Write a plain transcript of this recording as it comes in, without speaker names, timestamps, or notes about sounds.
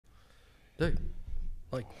dude.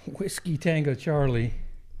 Like Whiskey Tango Charlie.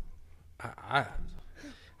 I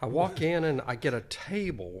walk in and I get a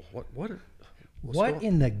table. What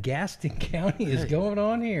in the Gaston County is going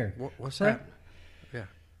on here? What's Right. happening? Yeah.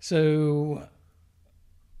 So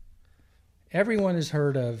everyone has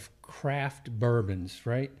heard of craft bourbons,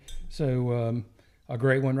 right? So a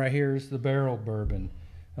great one right here is the barrel bourbon.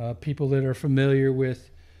 People that are familiar with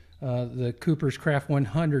the Cooper's Craft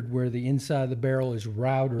 100, where the inside of the barrel is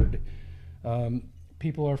routered.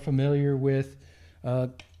 People are familiar with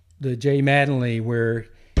the Jay Mattingly, where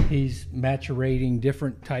he's maturating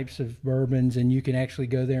different types of bourbons, and you can actually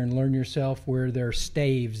go there and learn yourself where there are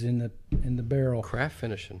staves in the barrel. Craft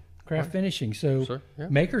finishing. Craft finishing. So Sure, yeah.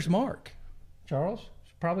 Maker's Mark, Charles,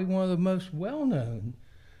 is probably one of the most well known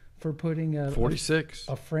for putting a 46.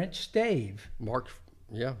 a French stave. Mark,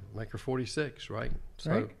 yeah, Maker 46, right?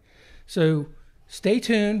 So, Right. So stay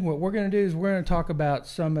tuned. What we're going to do is we're going to talk about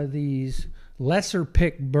some of these lesser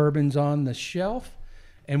picked bourbons on the shelf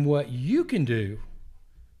and what you can do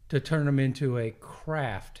to turn them into a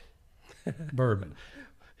craft bourbon.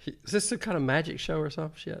 is this some kind of magic show or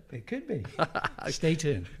some shit? It could be. Stay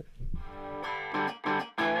tuned.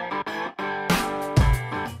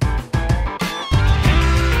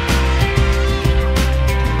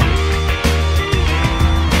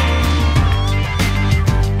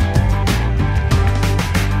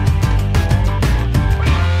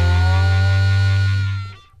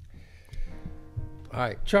 All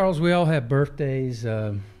right. Charles, we all have birthdays.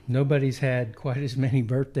 Nobody's had quite as many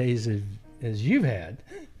birthdays as you've had,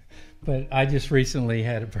 but I just recently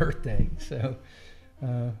had a birthday, so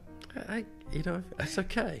That's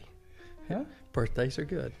okay. huh? Birthdays are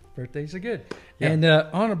good. Birthdays are good. Yeah. And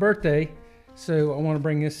on a birthday, so I want to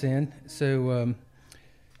bring this in. So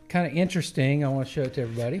kind of interesting. I want to show it to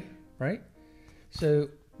everybody, right? So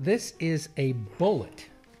this is a bullet,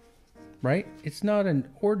 right? It's not an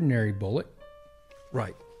ordinary bullet,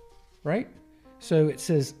 Right. right? So it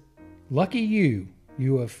says, "Lucky you,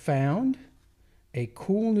 you have found a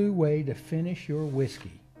cool new way to finish your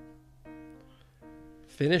whiskey."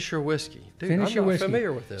 Finish your whiskey. Dude, Finish I'm your not whiskey.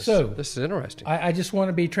 familiar with this. So- this is interesting. I just want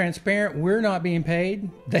to be transparent. We're not being paid.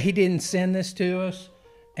 They didn't send this to us,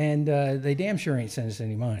 and they damn sure ain't sent us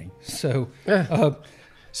any money. So, Yeah.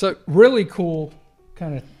 So really cool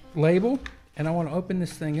kind of label. And I want to open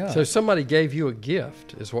this thing up. somebody gave you a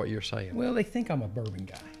gift, is what you're saying. Well, they think I'm a bourbon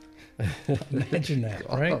guy. Imagine that,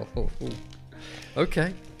 right? Oh.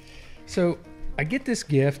 Okay. So I get this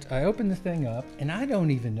gift. I open the thing up, and I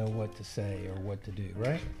don't even know what to say or what to do,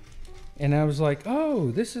 right? And I was like,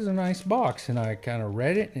 oh, this is a nice box. And I kind of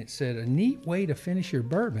read it, and it said, "A neat way to finish your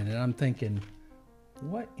bourbon." And I'm thinking,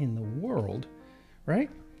 what in the world, right?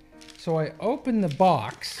 So I open the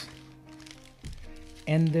box,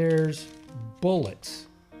 and there's bullets.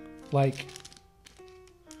 Like,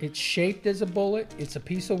 it's shaped as a bullet. It's a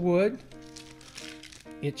piece of wood.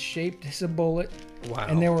 It's shaped as a bullet. Wow.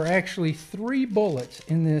 And there were actually 3 bullets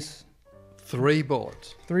in this. 3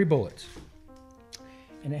 bullets. 3 bullets.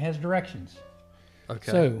 And it has directions.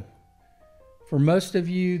 Okay. So, for most of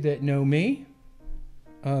you that know me,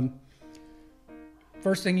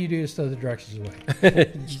 first thing you do is throw the directions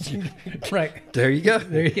away. Right. there you go.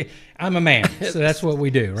 There you go. I'm a man, so that's what we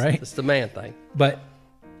do, right? It's the man thing. But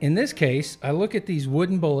in this case, I look at these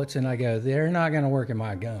wooden bullets and I go, they're not going to work in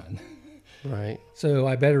my gun. Right. So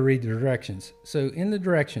I better read the directions. So in the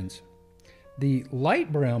directions, the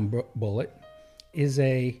light brown bullet is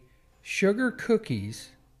a sugar cookies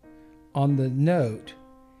on the note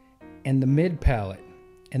and the mid palate.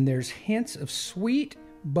 And there's hints of sweet,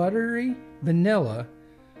 buttery vanilla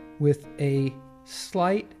with a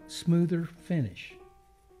slight smoother finish.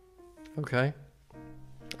 Okay.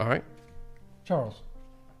 All right. Charles,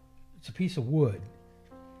 it's a piece of wood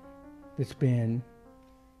that's been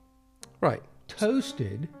Right.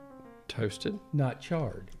 toasted, Toasted. not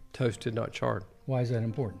charred. Toasted, not charred. Why is that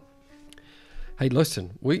important? Hey,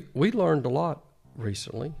 listen, we learned a lot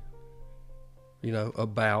recently,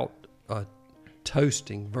 about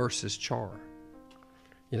toasting versus char.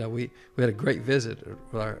 We had a great visit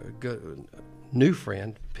with our good new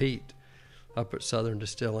friend, Pete, up at Southern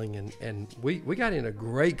Distilling, and we got in a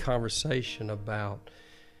great conversation about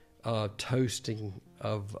toasting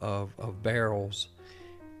of barrels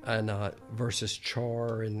and versus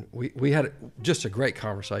char, and we had just a great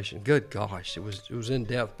conversation. Good gosh, it was in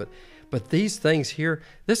depth, but these things here,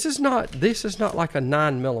 this is not like a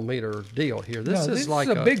 9mm deal here. This No, is like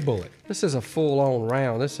a big bullet. This is a full-on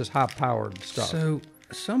round. This is high-powered stuff. So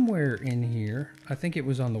somewhere in here, I think it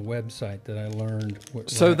was on the website that I learned what.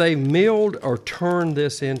 So they milled or turned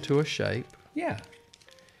this into a shape. Yeah.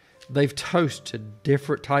 they've toasted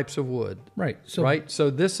different types of wood. Right. So Right. So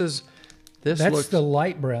this that's looks the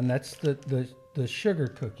light brown. That's the sugar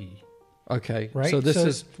cookie. okay. Right. So this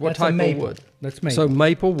is what that's a type of maple. wood? That's maple. So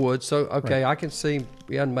maple wood. So okay, Right. I can see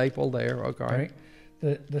maple there. Okay. right.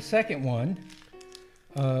 The second one,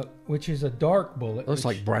 which is a dark bullet. Looks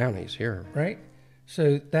which- like brownies here. right.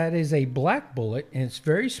 So that is a black bullet, and it's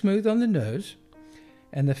very smooth on the nose,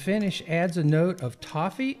 and the finish adds a note of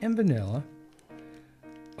toffee and vanilla.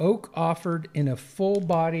 Oak offered in a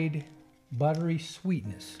full-bodied, buttery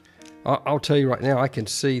sweetness. I'll tell you right now, I can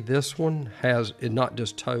see this one has it not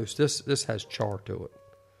just toast. This has char to it.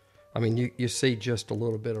 I mean, you see just a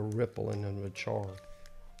little bit of rippling in the char.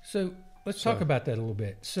 So let's talk about that a little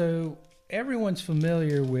bit. So everyone's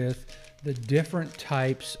familiar with the different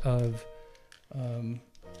types of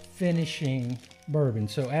finishing bourbon.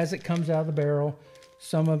 So as it comes out of the barrel,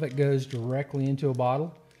 some of it goes directly into a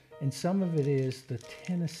bottle, and some of it is the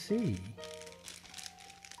Tennessee,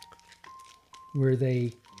 where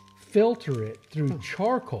they filter it through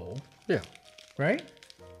charcoal, Yeah. right?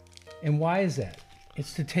 And why is that?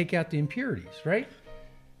 It's to take out the impurities, right?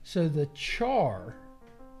 So the char,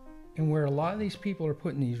 and where a lot of these people are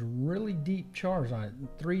putting these really deep chars on it,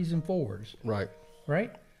 3s and 4s, Right.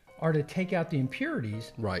 right, are to take out the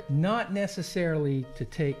impurities, Right. not necessarily to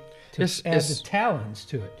It's- add it's- the talons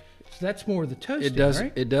to it. So that's more the toasting, It doesn't.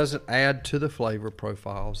 right? It doesn't add to the flavor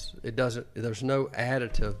profiles. It doesn't. There's no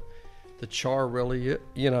additive. The char really,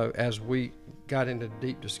 as we got into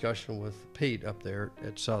deep discussion with Pete up there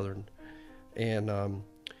at Southern, and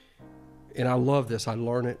I love this. I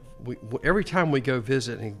learn it. Every time we go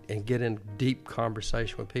visit and get in deep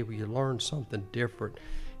conversation with people, you learn something different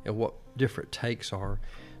and what different takes are.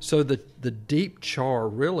 So the deep char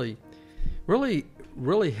really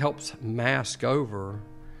helps mask over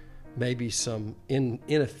maybe some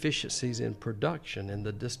inefficiencies in production and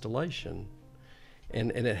the distillation,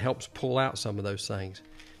 and it helps pull out some of those things.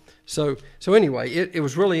 So anyway, it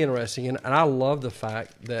was really interesting, and I love the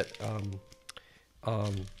fact that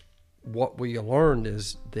what we learned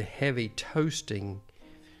is the heavy toasting,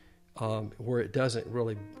 where it doesn't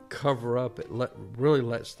really cover up. It really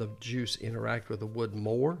lets the juice interact with the wood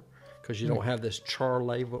more, because you don't have this char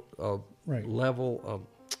level of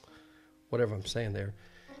whatever I'm saying there.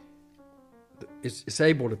 It's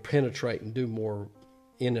able to penetrate and do more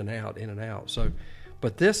in and out. So,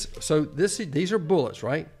 but these are bullets,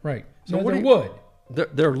 right? Right. So So what they're do you- wood.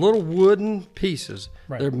 They're little wooden pieces.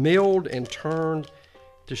 Right. They're milled and turned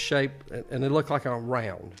to shape, and they look like a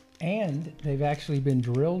round. And they've actually been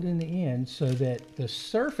drilled in the end so that the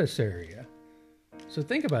surface area, so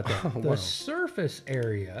think about that, the wow. surface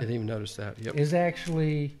area I didn't even notice that. Yep. is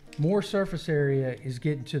actually, more surface area is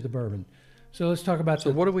getting to the bourbon. So let's talk about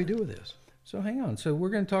So what do we do with this? So hang on. So we're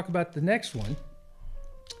going to talk about the next one,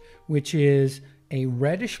 which is a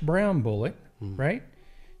reddish brown bullet, right?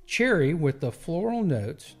 Cherry with the floral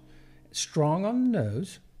notes, strong on the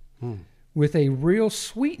nose, with a real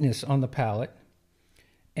sweetness on the palate,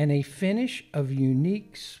 and a finish of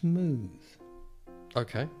unique smooth,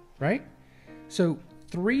 Okay. right? So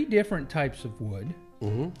 3 different types of wood,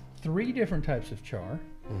 3 different types of char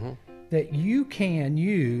that you can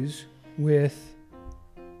use with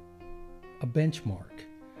a benchmark,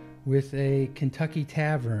 with a Kentucky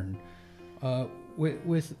Tavern,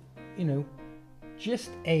 with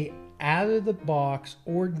just a out of the box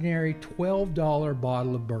ordinary $12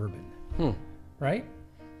 bottle of bourbon, right?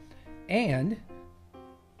 And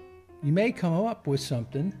you may come up with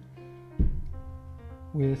something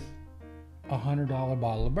with a $100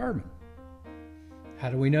 bottle of bourbon. How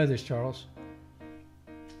do we know this, Charles?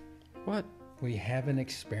 What? We have an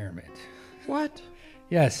experiment. What?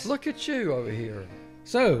 Yes. Look at you over here,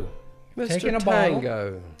 So, Mr. taking a bottle,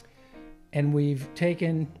 Tango. and we've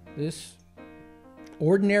taken this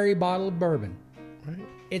ordinary bottle of bourbon. Right.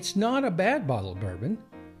 It's not a bad bottle of bourbon,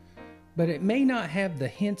 but it may not have the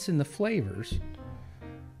hints and the flavors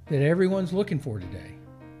that everyone's looking for today.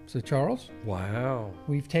 So, Charles, Wow.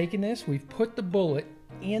 we've taken this, we've put the bullet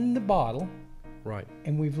in the bottle, Right.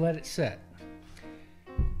 and we've let it set.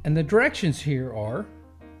 And the directions here are: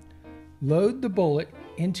 load the bullet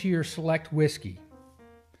into your select whiskey.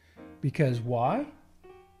 Because why?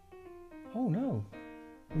 Oh no,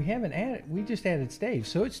 we haven't added, we just added stave,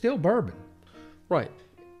 so it's still bourbon. Right.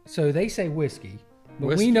 So they say whiskey, but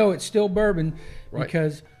Whiskey. we know it's still bourbon Right.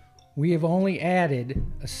 because we have only added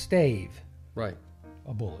a stave, Right.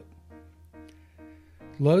 a bullet.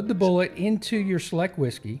 Load the bullet into your select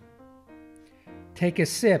whiskey. Take a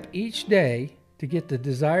sip each day to get the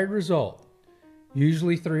desired result,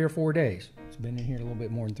 usually 3 or 4 days. It's been in here a little bit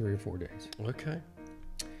more than 3 or 4 days. Okay.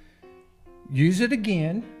 Use it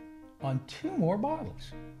again on 2 more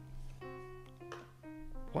bottles.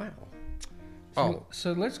 Wow.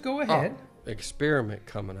 So let's go ahead Experiment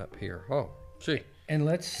coming up here. Oh, gee. and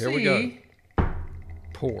let's Here see. we go.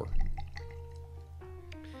 Pour.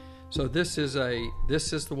 So this is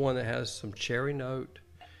the one that has some cherry note.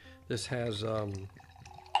 This has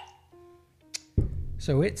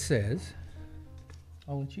So it says,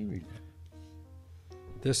 I'll let you read that.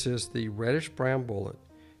 this is the reddish brown bullet.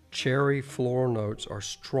 Cherry floral notes are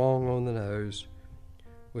strong on the nose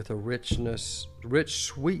with a rich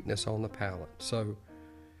sweetness on the palate. So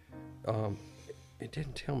it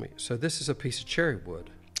didn't tell me. So this is a piece of cherry wood.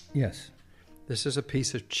 Yes. This is a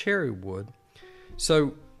piece of cherry wood.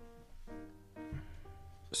 So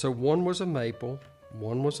one was a maple,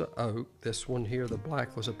 one was an oak. This one here, the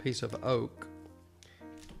black, was a piece of oak.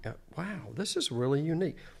 Wow, this is really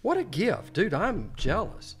unique. What a gift, dude! I'm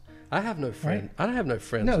jealous. I have no friend. Right. I have no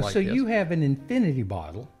friends No, like so this. you have an infinity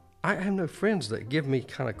bottle. I have no friends that give me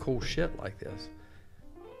kind of cool shit like this.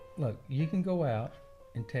 Look, you can go out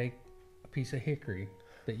and take a piece of hickory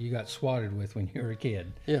that you got swatted with when you were a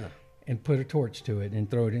kid Yeah. and put a torch to it and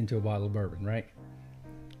throw it into a bottle of bourbon, right?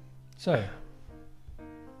 So,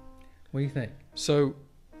 what do you think? So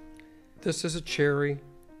this is a cherry,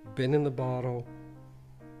 been in the bottle.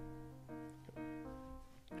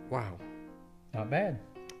 Wow. Not bad.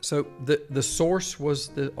 So the source was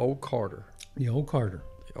the Old Carter. The Old Carter.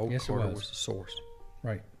 The Old Yes, it Carter was. was the source.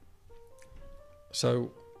 Right.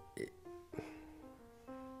 So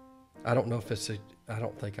I don't know if it's I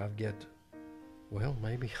don't think I've get. Well,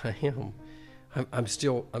 maybe I am. I'm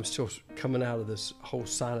still coming out of this whole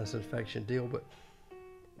sinus infection deal, but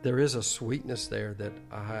there is a sweetness there that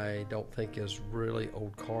I don't think is really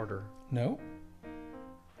Old Carter. No?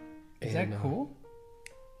 Is that cool?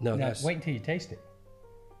 No, Now, that's wait until you taste it.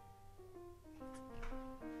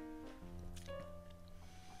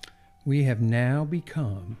 We have now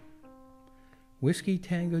become Whiskey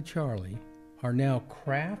Tango Charlie are now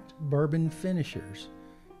craft bourbon finishers,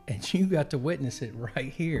 and you got to witness it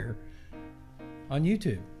right here on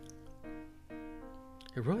YouTube.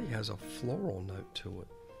 it really has a floral note to it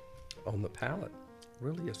on the palate.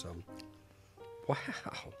 Really is wow.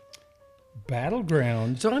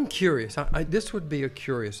 Battleground. So I'm curious. This would be a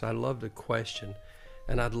curious. I love the question,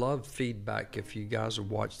 and I'd love feedback if you guys have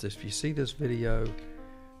watched this. If you see this video,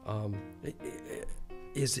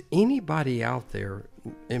 is anybody out there?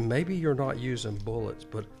 And maybe you're not using bullets,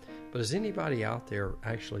 but is anybody out there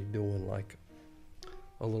actually doing like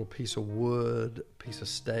a little piece of wood, a piece of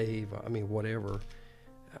stave? I mean, whatever.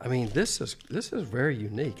 I mean, this is very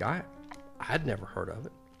unique. I'd never heard of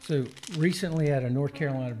it. So recently at a North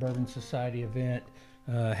Carolina Bourbon Society event,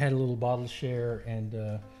 had a little bottle share, and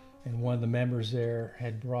one of the members there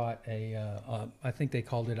had brought I think they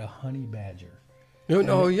called it a honey badger. I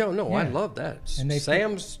Yeah. love that. And they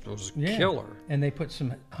Sam's was killer. And they put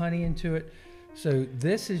some honey into it. So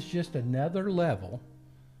this is just another level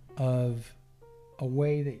of a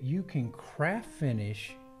way that you can craft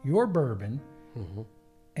finish your bourbon. Mm-hmm.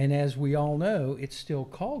 And as we all know, it's still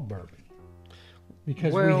called bourbon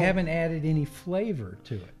because Well- we haven't added any flavor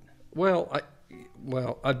to it.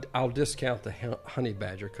 I'll discount the honey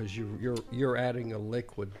badger because you're adding a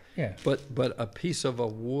liquid. Yeah. But a piece of a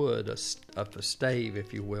wood, a stave,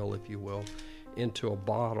 if you will, into a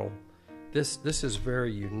bottle. This is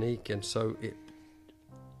very unique, and so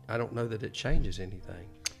I don't know that it changes anything.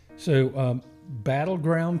 So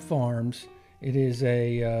Battleground Farms, it is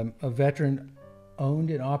a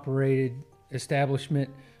veteran-owned and operated establishment.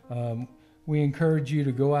 We encourage you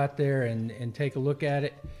to go out there and take a look at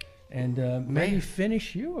it, and maybe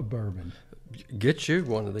finish you a bourbon. Get you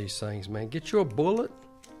one of these things, man. Get you a bullet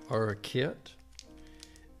or a kit,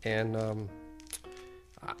 and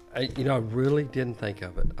I really didn't think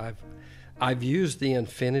of it. I've used the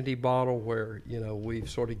infinity bottle where we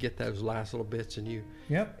sort of get those last little bits, and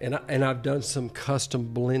Yep. and I've done some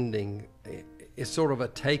custom blending. It's sort of a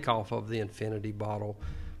takeoff of the infinity bottle,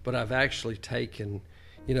 but I've actually taken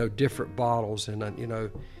different bottles and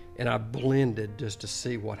and I blended just to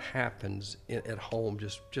see what happens at home,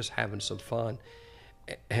 just having some fun.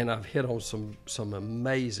 And I've hit on some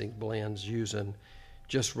amazing blends using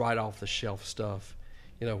just right off the shelf stuff,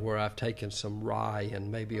 where I've taken some rye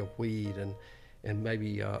and maybe a wheat and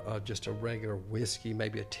maybe just a regular whiskey,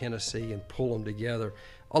 maybe a Tennessee, and pull them together.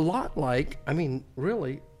 A lot like,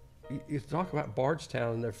 really, you talk about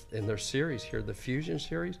Bardstown in their series here, the Fusion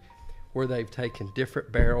series, where they've taken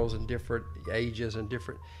different barrels and different ages and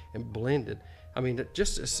blended.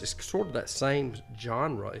 It's sort of that same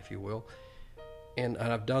genre, if you will. And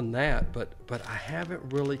I've done that, but I haven't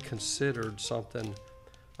really considered something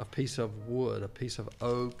a piece of wood, a piece of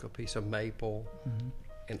oak, a piece of maple,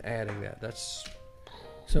 and adding that. That's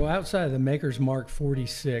So outside of the Maker's Mark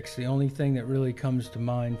 46, the only thing that really comes to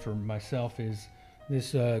mind for myself is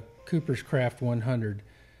this Cooper's Craft 100.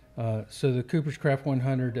 So the Cooper's Craft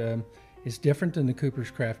 100 is different than the Cooper's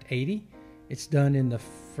Craft 80. It's done in the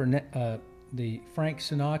Frank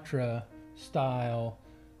Sinatra style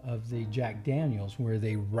of the Jack Daniels, where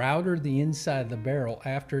they router the inside of the barrel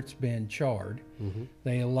after it's been charred.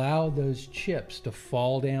 They allow those chips to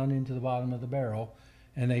fall down into the bottom of the barrel,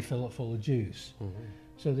 and they fill it full of juice.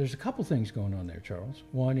 So there's a couple things going on there, Charles.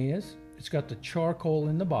 One is it's got the charcoal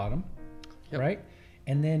in the bottom, right?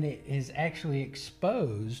 And then it is actually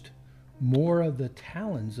exposed more of the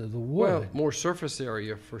talons of the wood. well, more surface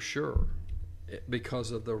area for sure,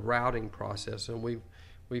 because of the routing process, and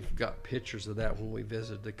we've got pictures of that when we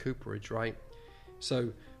visited the cooperage, right?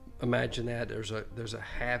 So imagine that there's a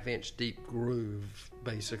half-inch deep groove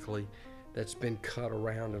basically that's been cut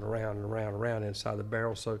around and around and around and around inside the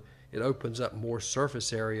barrel, so it opens up more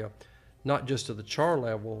surface area, not just to the char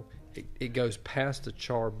level. It goes past the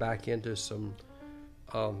char back into some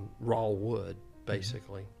raw wood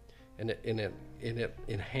basically, and it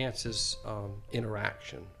enhances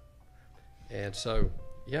interaction. And so,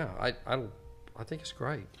 yeah, I think it's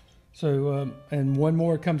great. So, and one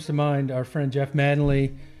more comes to mind. Our friend Jeff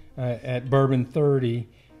Maddenley at Bourbon 30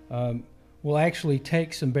 will actually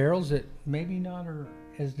take some barrels that maybe not are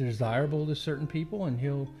as desirable to certain people, and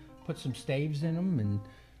he'll put some staves in them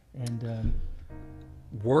and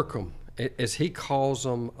work them, as he calls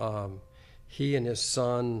them. He and his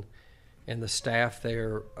son and the staff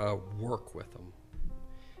there work with them,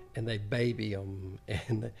 and they baby them,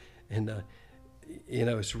 and you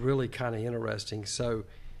know, it's really kind of interesting. So,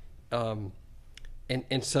 and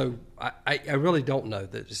so I really don't know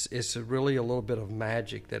that it's really a little bit of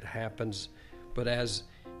magic that happens. But as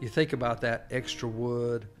you think about that extra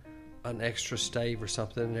wood, an extra stave or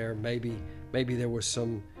something in there, maybe there's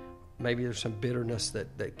some bitterness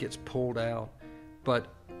that gets pulled out, but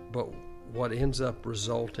what ends up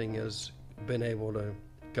resulting is being able to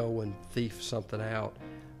go and thief something out,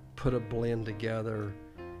 put a blend together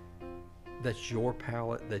that's your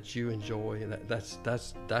palate, that you enjoy, and that's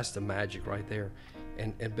the magic right there,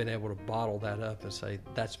 and being able to bottle that up and say,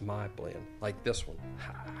 that's my blend, like this one.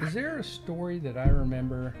 Is there a story that I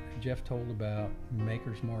remember Jeff told about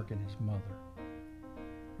Maker's Mark and his mother?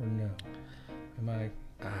 Or no? Am I?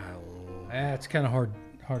 It's kind of hard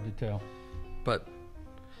to tell. But,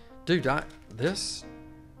 dude, I'd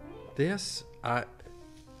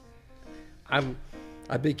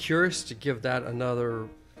be curious to give that another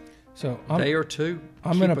day or two.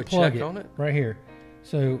 I'm going to plug it on it right here.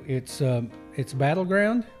 So it's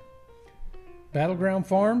Battleground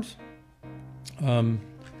Farms.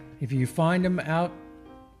 If you find them out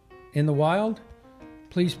in the wild,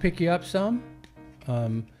 please pick you up some.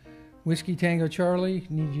 Whiskey Tango Charlie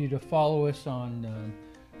needs you to follow us on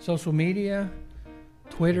social media,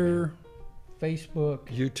 Twitter, Facebook,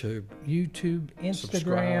 YouTube, Instagram.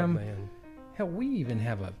 Subscribe, man. Hell, we even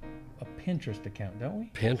have a Pinterest account, don't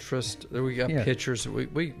we? Pinterest. We got pictures.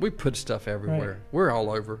 We put stuff everywhere. Right. We're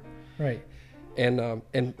all over. Right. And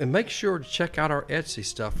make sure to check out our Etsy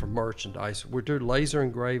stuff for merchandise. We're doing laser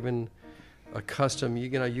engraving, custom. You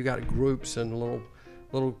got groups and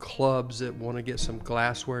little clubs that want to get some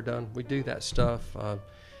glassware done. We do that stuff.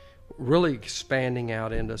 Really expanding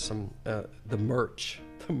out into some the merch.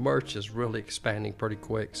 The merch is really expanding pretty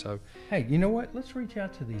quick. So hey, you know what? Let's reach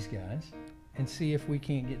out to these guys and see if we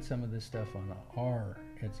can't get some of this stuff on our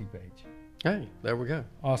Etsy page. Hey, there we go.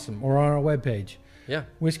 Awesome. Or on our webpage. Yeah.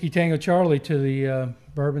 Whiskey Tango Charlie to the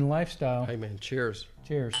bourbon lifestyle. Hey, man, cheers.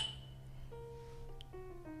 Cheers.